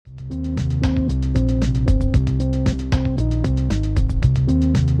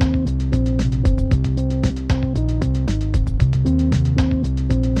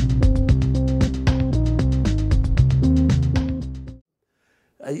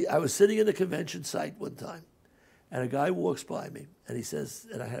I was sitting in a convention site one time, and a guy walks by me, and he says,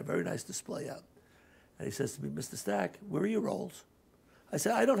 and I had a very nice display out, and he says to me, Mr. Stack, where are your rolls? I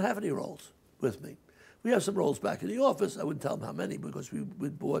said, I don't have any rolls with me. We have some rolls back in the office. I wouldn't tell him how many because we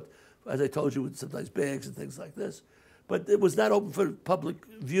bought, as I told you, with sometimes bags and things like this. But it was not open for public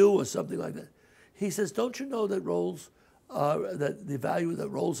view or something like that. He says, don't you know that rolls, that the value of the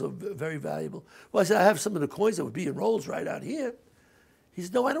rolls are very valuable? Well, I said, I have some of the coins that would be in rolls right out here. He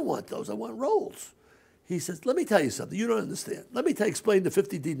said, no, I don't want those. I want rolls. He says, let me tell you something. You don't understand. Let me explain the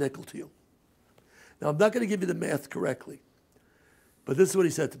 50D nickel to you. Now, I'm not going to give you the math correctly, but this is what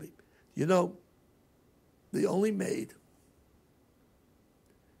he said to me. You know, they only made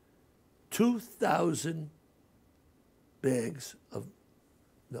 2,000 bags of,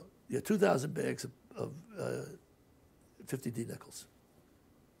 2,000 bags of 50D nickels.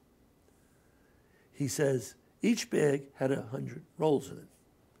 He says each bag had 100 rolls in it.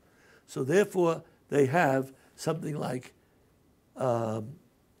 So therefore, they have something like, what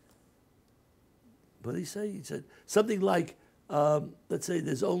did he say? He said something like, let's say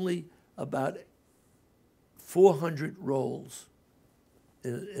there's only about 400 rolls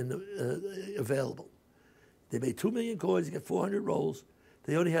available. They made 2 million coins, they get 400 rolls.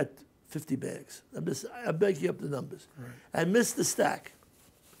 They only had 50 bags. I'm making up the numbers. Right. And Mr. Stack,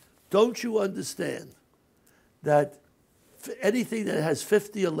 don't you understand that anything that has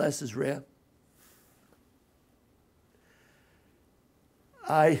 50 or less is rare?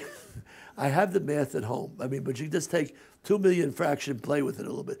 I have the math at home. I mean, but you just take 2 million fraction and play with it a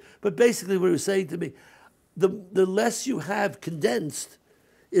little bit. But basically what he was saying to me, the less you have condensed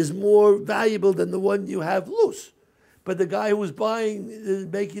is more valuable than the one you have loose. But the guy who was buying,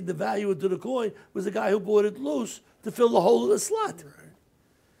 making the value into the coin, was the guy who bought it loose to fill the hole in the slot. Right.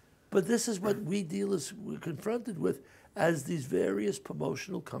 But this is what we dealers were confronted with as these various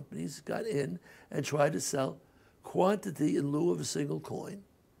promotional companies got in and tried to sell quantity in lieu of a single coin,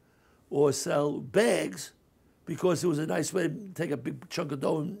 or sell bags because it was a nice way to take a big chunk of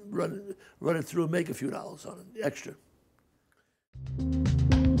dough and run it through and make a few dollars on it extra.